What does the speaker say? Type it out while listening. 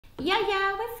Yo,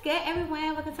 what's good,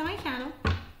 everyone? Welcome to my channel.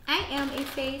 I am a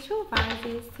sage who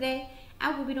rises. Today,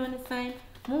 I will be doing the sun,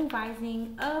 moon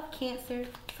rising of Cancer.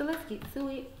 So let's get to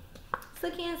it. So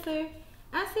Cancer,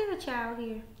 I see the child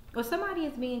here, or somebody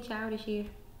is being childish here,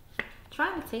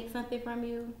 trying to take something from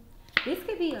you. This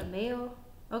could be a mail,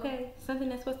 okay? Something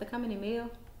that's supposed to come in the mail,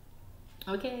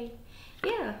 okay?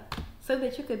 Yeah, so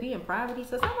that you could be in poverty.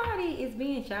 So somebody is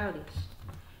being childish,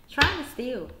 trying to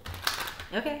steal,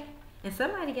 okay? And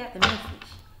somebody got the message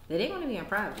that they're going to be in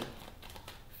poverty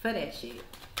for that shit.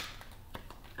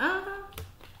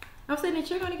 I'm saying that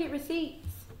you're going to get receipts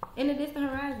in the distant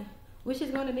horizon, which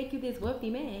is going to make you this wealthy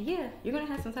man. Yeah, you're going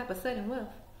to have some type of sudden wealth,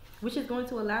 which is going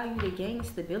to allow you to gain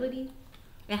stability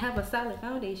and have a solid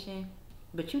foundation.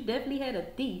 But you definitely had a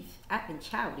thief acting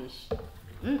childish.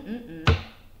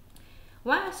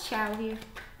 Why is child here?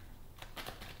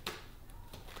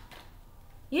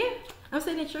 Yeah, I'm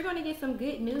saying that you're going to get some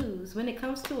good news when it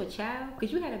comes to a child,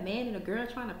 because you had a man and a girl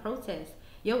trying to protest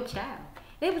your child.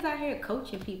 They was out here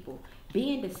coaching people,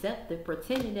 being deceptive,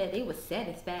 pretending that they were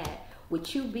satisfied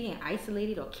with you being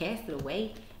isolated or casted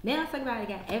away. Now somebody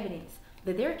got evidence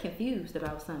that they're confused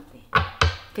about something,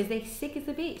 because they sick as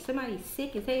a bitch. Somebody's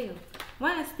sick as hell.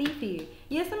 Why is Steve here?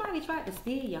 Yeah, somebody tried to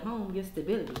steal your home, your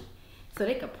stability, so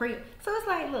they could pray. So it's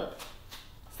like, look,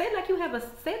 say like you have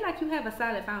a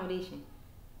solid foundation.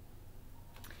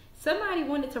 Somebody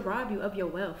wanted to rob you of your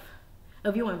wealth,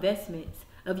 of your investments,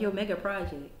 of your mega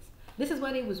projects. This is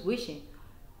what they was wishing,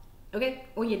 okay,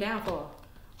 on your downfall.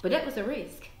 But that was a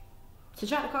risk. To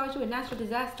try to cause you a natural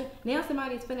disaster, now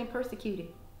somebody is feeling persecuted,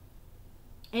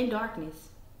 in darkness,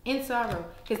 in sorrow,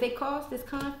 because they caused this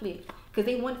conflict, because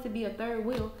they wanted to be a third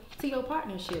wheel to your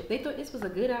partnership. They thought this was a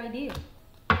good idea.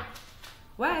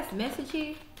 Why is message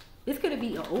here? This could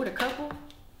be an older couple.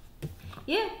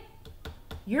 Yeah.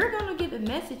 You're going to get a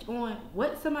message on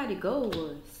what somebody's goal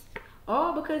was.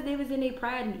 All because they was in their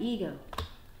pride and ego.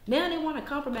 Now they want to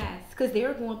compromise because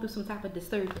they're going through some type of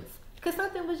disturbance. Because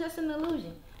something was just an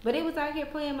illusion. But they was out here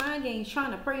playing mind games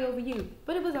trying to pray over you.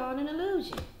 But it was all an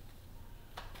illusion.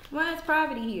 Why is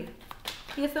poverty here?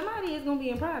 Yeah, somebody is going to be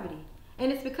in poverty.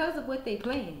 And it's because of what they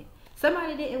planned.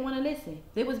 Somebody didn't want to listen.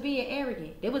 They was being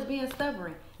arrogant. They was being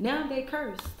stubborn. Now they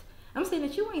cursed. I'm saying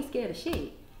that you ain't scared of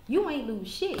shit. You ain't lose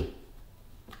shit.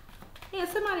 Yeah,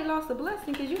 somebody lost a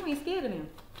blessing because you ain't scared of them.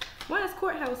 Why is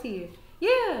courthouse here?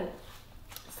 Yeah,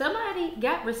 somebody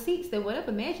got receipts that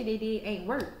whatever magic they did ain't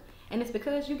work. And it's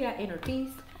because you got inner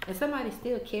peace and somebody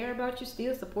still care about you,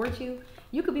 still support you.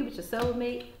 You could be with your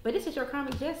soulmate, but this is your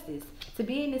karmic justice. To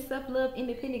be in this self-love,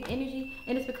 independent energy,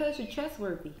 and it's because you're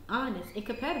trustworthy, honest, and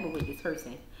compatible with this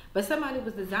person. But somebody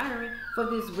was desiring for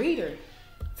this reader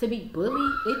to be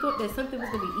bullied. They thought that something was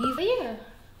going to be easy.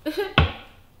 But yeah.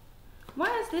 Why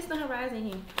is this the horizon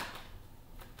here?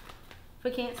 For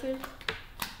Cancer?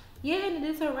 Yeah, in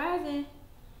this horizon,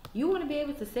 you want to be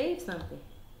able to save something.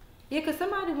 Yeah, because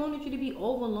somebody wanted you to be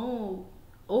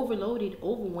overloaded,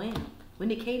 overwhelmed.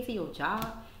 When it came to your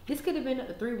job, this could have been up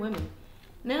to 3 women.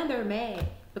 Now they're mad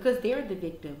because they're the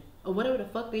victim or whatever the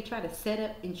fuck they try to set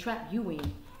up and trap you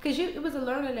in. Because it was a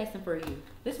learning lesson for you.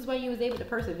 This is why you was able to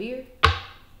persevere.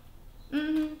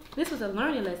 This was a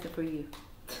learning lesson for you.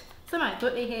 Somebody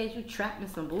thought they had you trapped in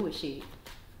some bullshit.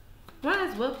 Why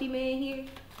is wealthy man here?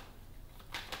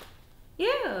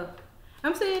 Yeah,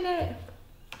 I'm saying that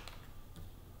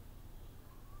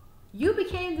you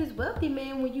became this wealthy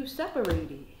man when you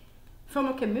separated from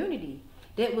a community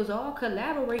that was all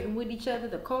collaborating with each other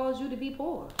to cause you to be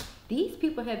poor. These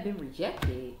people have been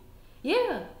rejected.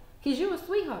 Yeah, because you're a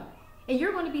sweetheart and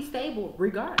you're going to be stable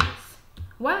regardless.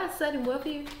 Why is sudden wealth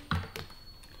here?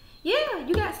 Yeah,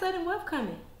 you got sudden wealth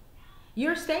coming.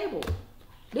 You're stable.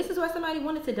 This is why somebody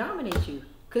wanted to dominate you.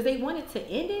 Because they wanted to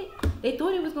end it. They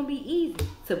thought it was going to be easy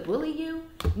to bully you.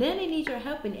 Now they need your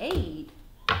help and aid.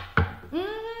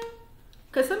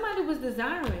 Because somebody was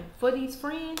desiring for these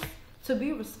friends to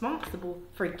be responsible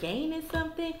for gaining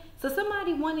something. So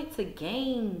somebody wanted to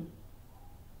gain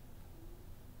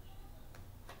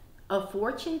a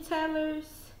fortune teller's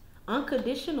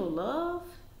unconditional love.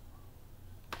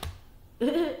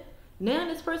 Now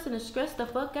this person is stressed the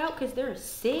fuck out because they're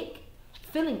sick,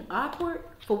 feeling awkward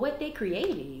for what they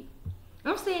created.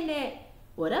 I'm saying that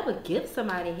whatever gift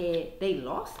somebody had, they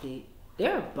lost it.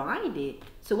 They're blinded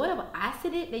to whatever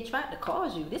accident they tried to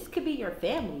cause you. This could be your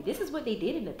family. This is what they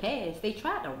did in the past. They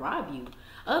tried to rob you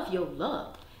of your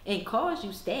love and cause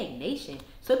you stagnation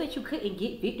so that you couldn't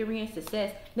get victory and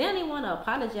success. Now they want to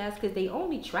apologize because they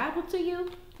only traveled to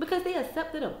you because they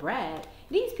accepted a bribe.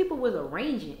 These people was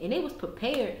arranging and they was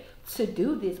prepared to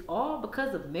do this all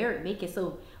because of merit making.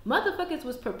 So Motherfuckers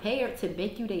was prepared to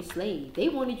make you their slave. They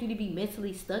wanted you to be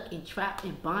mentally stuck and trapped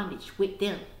in bondage with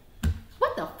them.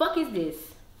 What the fuck is this?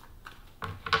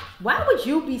 Why would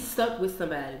you be stuck with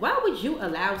somebody? Why would you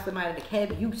allow somebody to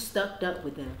have you stuck up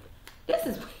with them?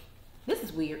 This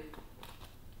is weird.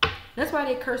 That's why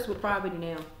they curse with poverty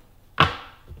now.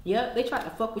 Yep, they try to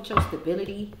fuck with your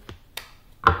stability.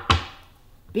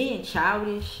 Being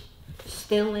childish.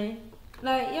 Stealing.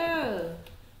 Like, yeah.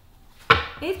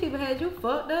 These people had you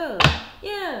fucked up.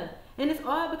 Yeah. And it's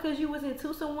all because you was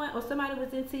into someone or somebody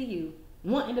was into you.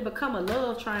 Wanting to become a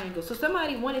love triangle. So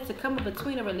somebody wanted to come in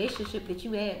between a relationship that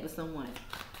you had with someone.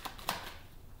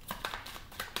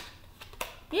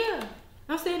 Yeah.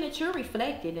 I'm saying that you're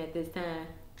reflecting at this time.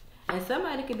 And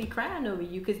somebody could be crying over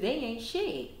you because they ain't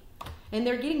shit. And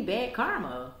they're getting bad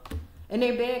karma. And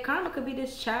their bad karma could be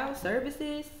this child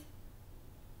services.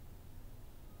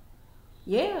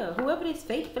 Yeah, whoever this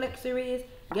fake flexer is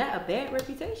got a bad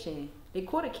reputation. They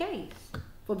caught a case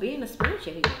for being a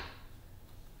spiritual hater.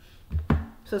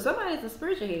 So somebody's a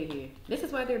spiritual hater here. This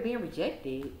is why they're being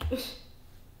rejected.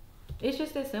 It's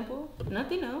just that simple.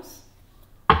 Nothing else.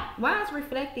 Why is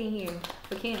reflecting here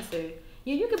for Cancer?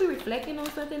 Yeah, you could be reflecting on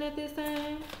something at this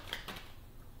time.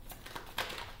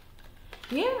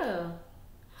 Yeah.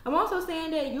 I'm also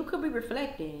saying that you could be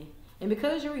reflecting. And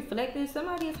because you're reflecting,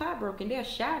 somebody is heartbroken. They're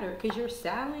shattered because your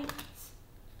silence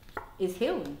is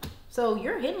healing. So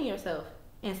you're healing yourself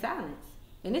in silence.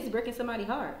 And this is breaking somebody's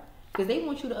heart. Because they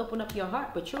want you to open up your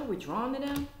heart, but you're withdrawn to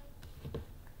them.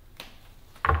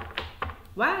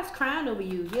 Why is crying over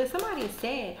you? Yeah, somebody is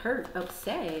sad, hurt,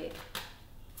 upset.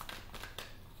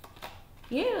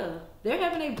 Yeah, they're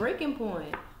having a breaking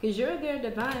point. Because you're their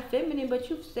divine feminine, but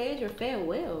you've said your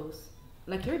farewells.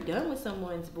 Like you're done with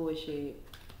someone's bullshit.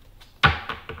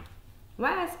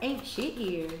 Why is ain't shit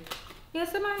here? Yeah,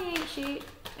 somebody ain't shit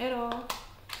at all.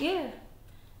 Yeah.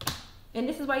 And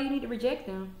this is why you need to reject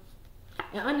them.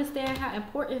 And understand how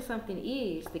important something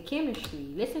is. The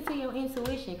chemistry. Listen to your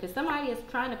intuition. Because somebody is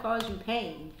trying to cause you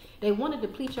pain. They want to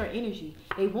deplete your energy.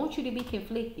 They want you to be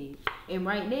conflicted. And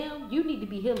right now, you need to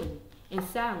be healing in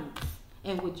silence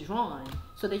and withdrawn.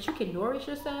 So that you can nourish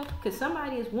yourself. Because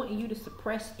somebody is wanting you to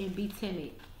suppress and be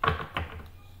timid.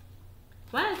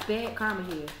 Why is bad karma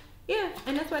here? Yeah,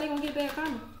 and that's why they're going to get bad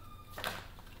karma.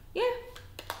 Yeah.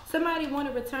 Somebody want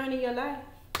to return in your life.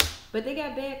 But they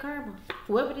got bad karma.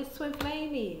 Whoever this twin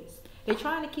flame is. They're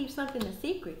trying to keep something a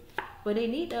secret. But they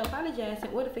need to apologize in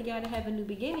order for y'all to have a new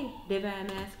beginning, divine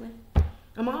masculine.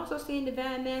 I'm also seeing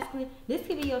divine masculine. This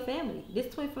could be your family.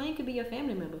 This twin flame could be your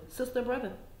family member, sister,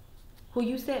 brother, who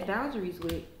you set boundaries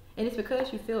with. And it's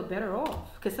because you feel better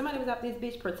off. Because somebody was out this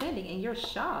bitch pretending and you're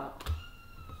shocked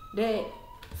that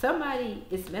somebody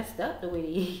is messed up the way they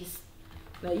is.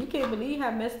 Like, you can't believe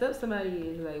how messed up somebody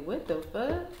is. Like, what the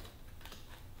fuck?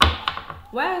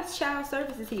 Why is child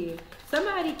services here?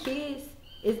 Somebody kids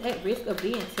is at risk of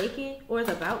being taken or is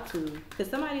about to. Because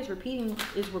somebody is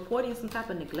reporting some type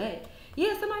of neglect.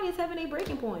 Yeah, somebody is having a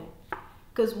breaking point.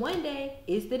 Because one day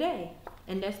is the day.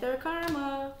 And that's their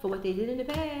karma for what they did in the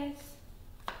past.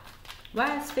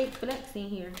 Why is fake flexing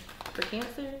here for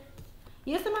Cancer?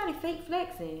 Yeah, somebody fake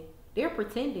flexing. They're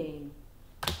pretending.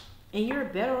 And you're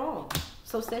better off.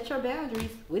 So set your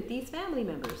boundaries with these family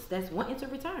members that's wanting to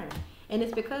return. And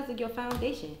it's because of your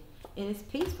foundation. And it's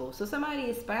peaceful. So somebody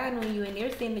is spying on you and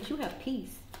they're saying that you have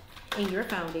peace in your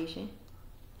foundation.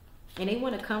 And they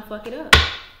want to come fuck it up.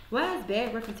 Why is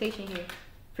bad reputation here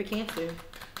for Cancer?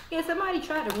 Yeah, somebody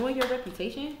tried to ruin your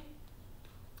reputation.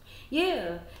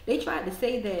 Yeah, they tried to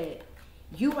say that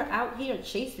you were out here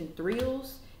chasing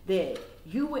thrills, that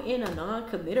you were in a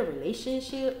non-committed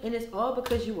relationship, and it's all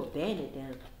because you abandoned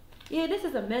them. Yeah, this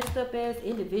is a messed up ass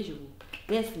individual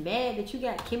that's mad that you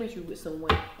got chemistry with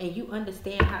someone and you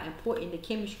understand how important the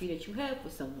chemistry that you have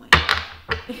with someone.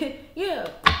 Yeah,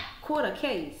 caught a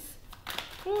case.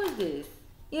 Who is this?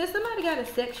 Yeah, somebody got a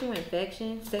sexual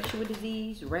infection, sexual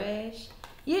disease, rash.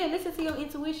 Yeah, listen to your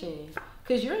intuition.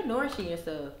 Because you're nourishing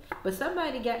yourself. But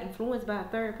somebody got influenced by a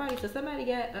third party. So somebody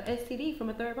got a STD from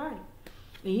a third party.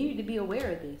 And you need to be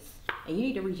aware of this. And you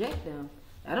need to reject them.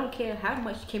 I don't care how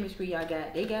much chemistry y'all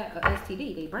got. They got a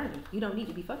STD. They burning. You don't need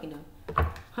to be fucking them.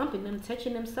 Humping them,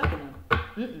 touching them, sucking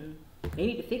them. They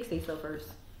need to fix themselves first.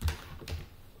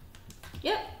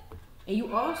 Yep. And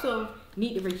you also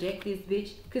need to reject this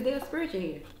bitch because they're a spiritual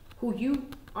hater who you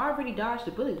already dodged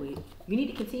the bullet with. You need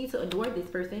to continue to adore this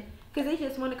person because they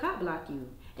just want to cop block you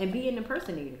and be an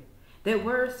impersonator. Their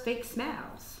words fake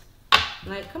smiles.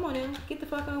 Like, come on now, get the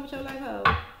fuck on with your life, ho.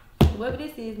 Whoever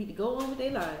this is need to go on with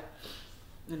their life.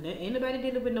 And ain't nobody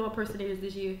dealing with no impersonators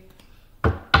this year.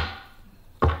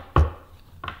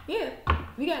 Yeah,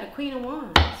 we got a Queen of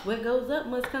Wands what goes up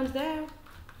must comes down.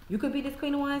 You could be this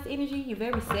Queen of Wands energy. You're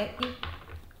very sexy,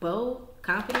 bold,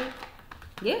 confident.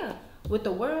 Yeah, with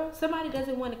the world, somebody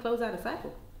doesn't want to close out a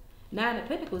cycle. Nine of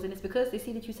Pentacles, and it's because they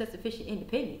see that you're self-sufficient,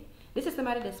 independent. This is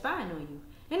somebody that's spying on you,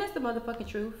 and that's the motherfucking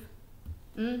truth.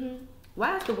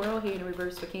 Why is the world here in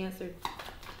reverse for Cancer?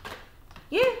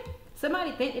 Yeah,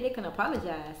 somebody think that they can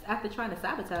apologize after trying to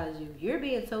sabotage you. You're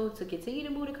being told to continue to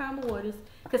move the calmer waters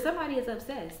because somebody is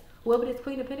obsessed. Whoever this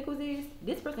Queen of Pentacles is,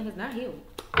 this person has not healed.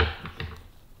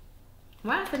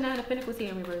 Why is the Nine of Pentacles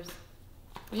here in reverse?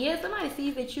 Yeah, somebody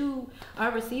sees that you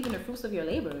are receiving the fruits of your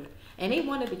labor and they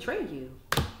want to betray you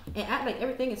and act like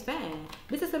everything is fine.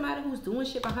 This is somebody who's doing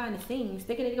shit behind the scenes,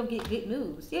 thinking they're going to get good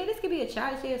news. Yeah, this could be a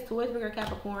childish ass Taurus, Virgo,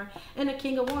 Capricorn, and a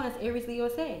King of Wands, Aries, Leo,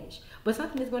 Sag. But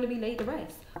something is going to be laid to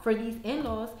rest for these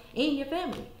in-laws in your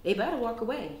family. They better walk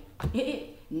away.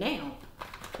 Now,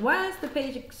 why is the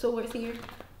Page of Swords here?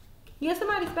 Yeah,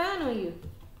 somebody's spying on you.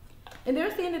 And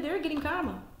they're saying that they're getting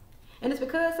karma. And it's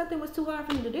because something was too hard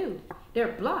for you to do.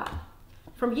 They're blocked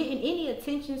from getting any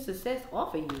attention, success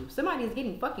off of you. Somebody is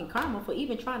getting fucking karma for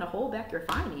even trying to hold back your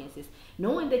finances.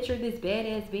 Knowing that you're this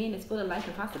badass being that's full of life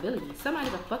and possibilities.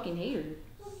 Somebody's a fucking hater.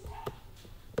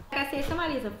 Like I said,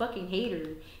 somebody is a fucking hater.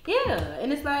 Yeah,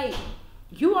 and it's like,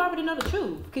 you already know the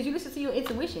truth because you listen to your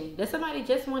intuition. That somebody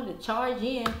just wanted to charge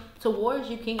in towards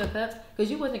you, King of Cups,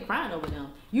 because you wasn't crying over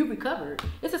them. You recovered.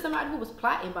 This is somebody who was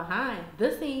plotting behind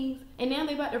the scenes, and now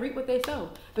they're about to reap what they sow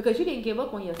because you didn't give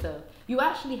up on yourself. You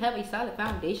actually have a solid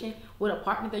foundation with a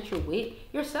partner that you're with.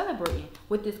 You're celebrating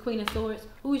with this Queen of Swords,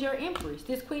 who's your Empress.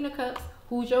 This Queen of Cups,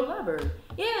 who's your lover.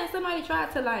 Yeah, somebody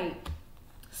tried to like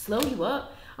slow you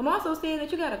up. I'm also saying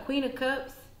that you got a Queen of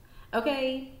Cups.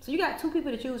 Okay, so you got two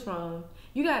people to choose from.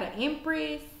 You got an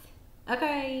Empress,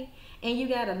 okay, and you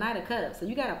got a Knight of Cups. So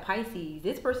you got a Pisces.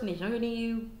 This person is younger than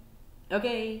you,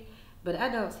 okay, but I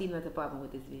don't see nothing problem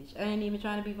with this bitch. I ain't even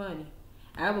trying to be funny.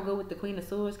 I would go with the Queen of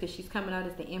Swords because she's coming out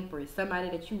as the Empress, somebody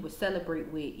that you would celebrate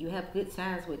with, you have good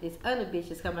times with. This other bitch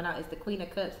is coming out as the Queen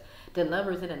of Cups, the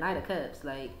Lovers, and the Knight of Cups.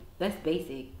 Like, that's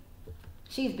basic.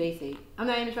 She's basic. I'm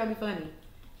not even trying to be funny.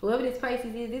 Whoever this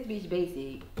Pisces is, this bitch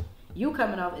basic. You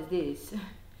coming off as this.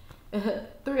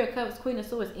 Three of Cups, Queen of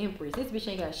Swords, Empress. This bitch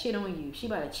ain't got shit on you. She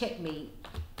about to checkmate.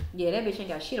 Yeah, that bitch ain't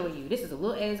got shit on you. This is a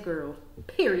little ass girl.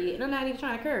 Period. And I'm not even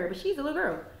trying to curve, but she's a little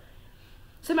girl.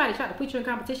 Somebody tried to put you in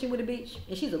competition with a bitch,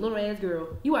 and she's a little ass girl.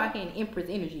 You out here in Empress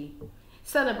energy.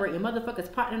 Celebrating. Motherfuckers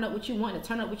partnering up with you, wanting to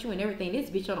turn up with you and everything. This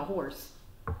bitch on a horse.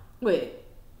 With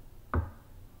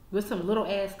some little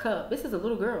ass cup. This is a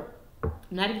little girl.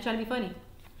 Not even trying to be funny.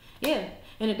 Yeah.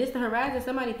 In the distant horizon,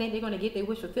 somebody think they're going to get their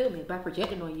wish fulfillment by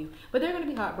projecting on you. But they're going to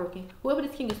be heartbroken. Whoever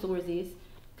this King of Swords is.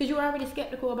 Because you're already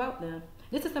skeptical about them.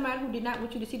 This is somebody who did not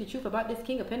want you to see the truth about this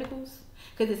King of Pentacles.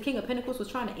 Because this King of Pentacles was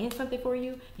trying to end something for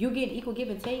you. You getting equal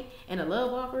give and take and a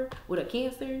love offer with a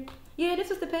Cancer. Yeah, this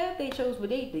was the path they chose, but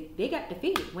they got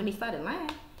defeated when they started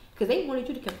lying. Because they wanted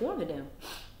you to conform to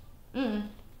them.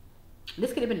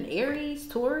 This could have been an Aries,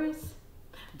 Taurus,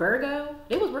 Virgo.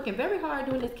 They was working very hard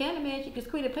doing this candle magic, this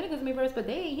Queen of Pentacles in reverse, but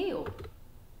they ain't healed.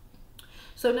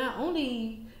 So not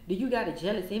only do you got a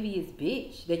jealous, envious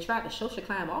bitch that tried to social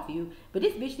climb off you, but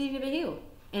this bitch didn't even heal.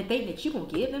 And think that you gonna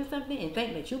give them something and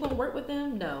think that you gonna work with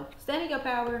them? No. Stand in your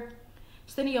power.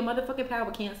 Stand in your motherfucking power,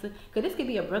 Cancer. Because this could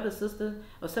be a brother, sister,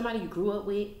 or somebody you grew up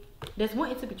with that's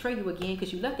wanting to betray you again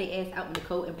because you left their ass out in the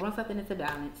cold and brought something into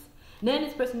balance. Now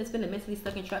this person is feeling mentally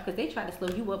stuck in trap because they tried to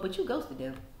slow you up, but you ghosted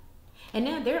them. And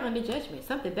now they're under judgment.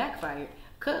 Something backfired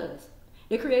because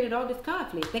they created all this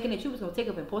conflict, thinking that you was going to take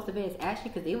up impulsive ass action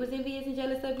because they was envious and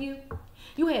jealous of you.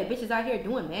 You had bitches out here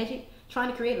doing magic, trying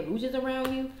to create illusions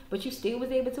around you, but you still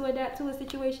was able to adapt to a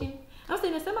situation. I'm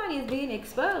saying that somebody is being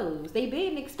exposed. They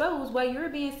being exposed while you're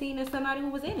being seen as somebody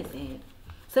who was innocent.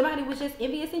 Somebody was just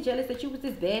envious and jealous that you was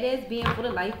this badass being full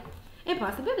of life and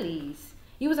possibilities.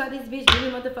 You was out this bitch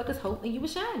giving motherfuckers hope and you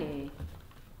was shining.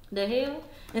 The hell?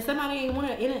 And somebody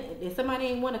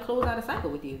ain't wanna close out a cycle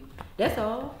with you. That's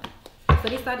all. So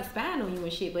they started spying on you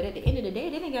and shit, but at the end of the day,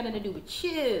 they didn't got nothing to do with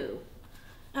you.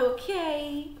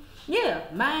 Okay. Yeah,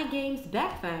 mind games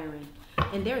backfiring.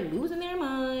 And they're losing their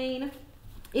mind.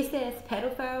 It says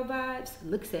pedophile vibes,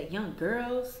 looks at young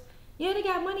girls. Yeah, they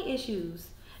got money issues.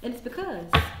 And it's because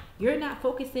you're not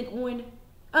focusing on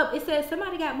it says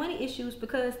somebody got money issues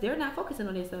because they're not focusing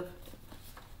on themselves.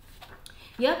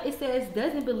 Yep, it says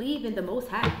doesn't believe in the Most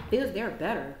High, feels they're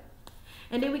better.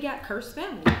 And then we got cursed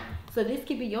family. So this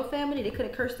could be your family. They could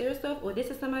have cursed their stuff, or this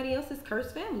is somebody else's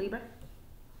cursed family, bro.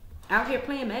 Out here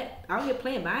playing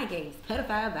mind games,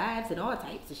 pedophile vibes, and all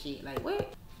types of shit. Like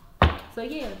what? So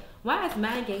yeah, why is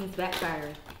mind games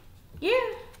backfiring? Yeah.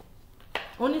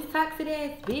 on this toxic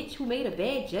ass bitch who made a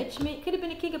bad judgment. Could have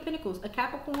been a King of Pentacles, a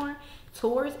Capricorn,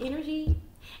 Taurus energy.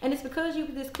 And it's because you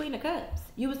was this Queen of Cups.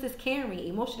 You was this caring,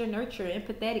 emotional, nurturing,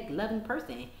 empathetic, loving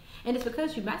person. And it's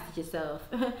because you mastered yourself.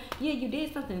 Yeah, you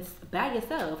did something by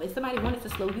yourself and somebody wanted to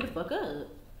slow you the fuck up.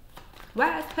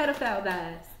 Why is pedophile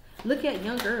vibes? Look at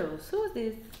young girls. Who is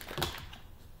this?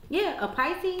 Yeah, a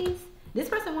Pisces. This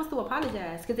person wants to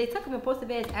apologize because they took an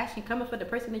impulsive ass action coming for the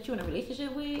person that you're in a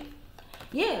relationship with.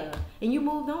 Yeah, and you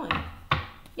moved on.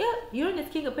 Yep, you're in this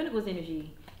King of Pentacles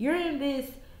energy. You're in this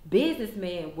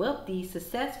businessman, wealthy,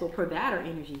 successful, provider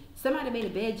energy. Somebody made a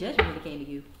bad judgment when it came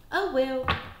to you. Oh well.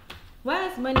 Why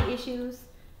is money issues?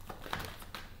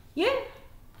 Yeah.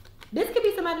 This could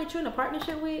be somebody that you're in a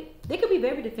partnership with. They could be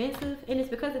very defensive, and it's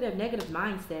because of their negative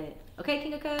mindset. Okay,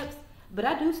 King of Cups? But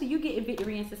I do see you getting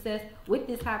victory and success with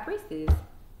this High Priestess.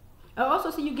 I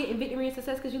also see you getting victory and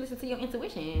success because you listen to your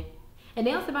intuition. And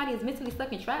now somebody is mentally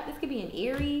stuck and trapped. This could be an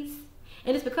Aries.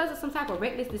 And it's because of some type of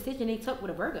reckless decision they took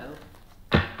with a Virgo.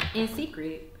 In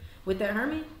secret. With that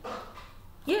Hermit.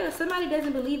 Yeah, somebody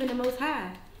doesn't believe in the Most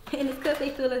High. And it's because they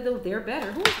feel as though they're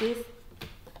better. Who is this?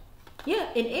 Yeah,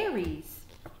 an Aries.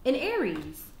 An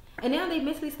Aries. And now they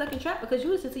mentally stuck and trapped because you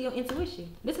listen to your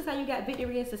intuition. This is how you got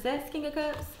victory and success, King of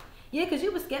Cups. Yeah, because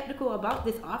you were skeptical about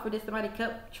this offer that somebody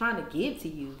kept trying to give to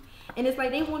you. And it's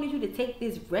like they wanted you to take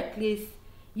this reckless,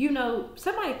 you know,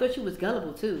 somebody thought you was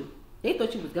gullible too. They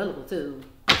thought you was gullible too.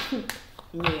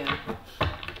 Yeah.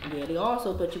 Yeah, they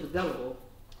also thought you was gullible.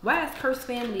 Why is cursed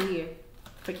family here?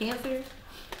 For Cancer?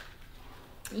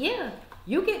 Yeah,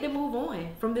 you get to move on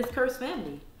from this cursed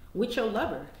family with your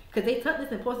lover. Because they took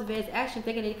this impulsive ass action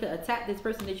thinking they could attack this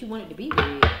person that you wanted to be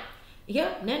with.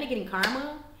 Yep, now they're getting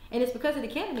karma. And it's because of the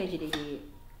countermeasure they did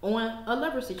on a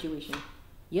lover situation.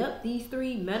 Yep, these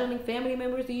three meddling family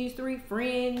members, these three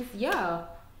friends. Yeah,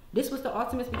 this was the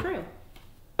ultimate betrayal.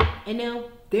 And now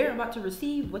they're about to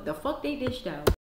receive what the fuck they dished out.